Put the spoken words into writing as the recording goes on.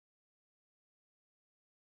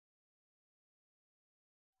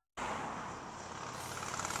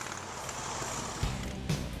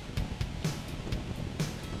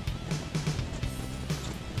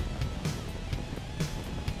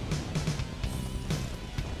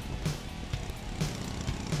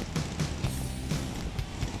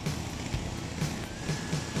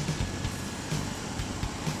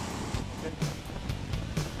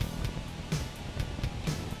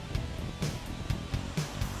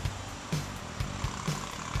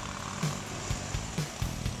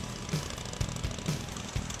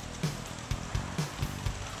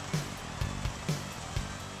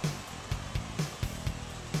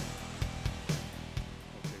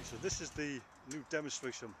the new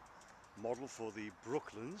demonstration model for the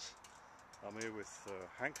Brooklands. I'm here with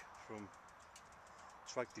Hank from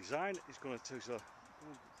Trike Design. He's going to take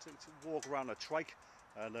a walk around a Trike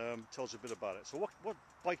and tell us a bit about it. So what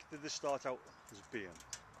bike did this start out as being?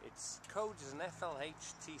 Its code is an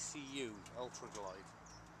FLH TCU Ultra Glide.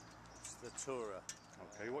 It's the Tourer.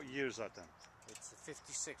 Okay, what year is that then? It's a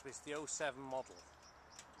 56, but it's the 07 model.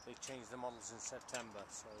 They changed the models in September,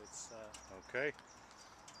 so it's... Okay.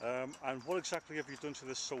 And what exactly have you done to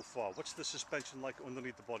this so far? What's the suspension like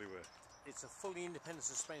underneath the bodywork? It's a fully independent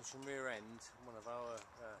suspension rear end, one of our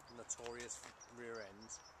notorious rear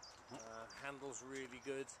ends. Handles really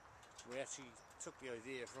good. We actually took the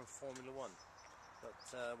idea from Formula 1, but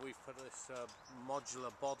we've put this modular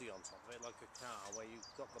body on top of it, like a car, where you've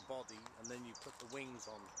got the body and then you put the wings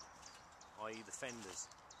on, i.e. the fenders.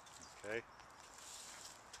 Okay.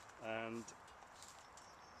 And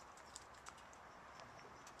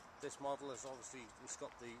this model is obviously, it's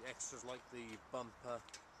got the extras like the bumper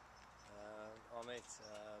on it.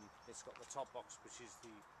 It's got the top box, which is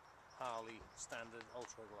the Harley standard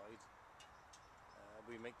Ultra Glide.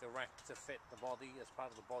 We make the rack to fit the body as part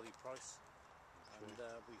of the body price, and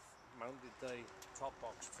we've mounted the top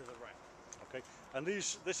box to the rack. Okay. And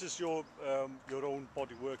this is your own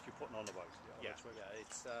bodywork you're putting on the bike? Yeah, yeah.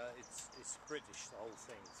 It's British, the whole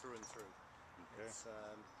thing, through and through. Okay. It's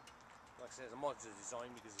like I said, it's a modular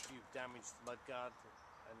design, because if you damage the mudguard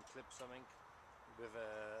and clip something with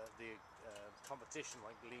the competition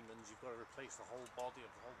like Lehman's, you've got to replace the whole body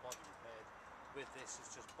repaired. With this,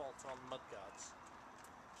 it's just bolt-on mudguards.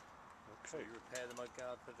 Okay. So you repair the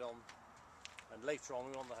mudguard, put it on, and later on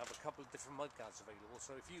we want to have a couple of different mudguards available.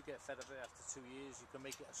 So if you get fed of it after 2 years, you can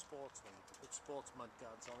make it a sportsman. You can put sports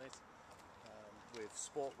mudguards on it with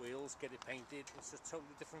sport wheels, get it painted. It's a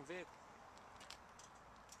totally different vehicle.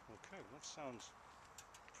 Okay, well, that sounds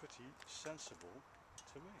pretty sensible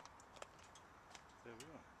to me. There we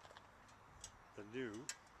are. The new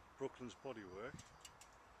Brooklands bodywork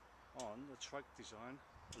on the Trike Design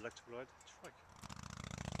Electric Glide Trike.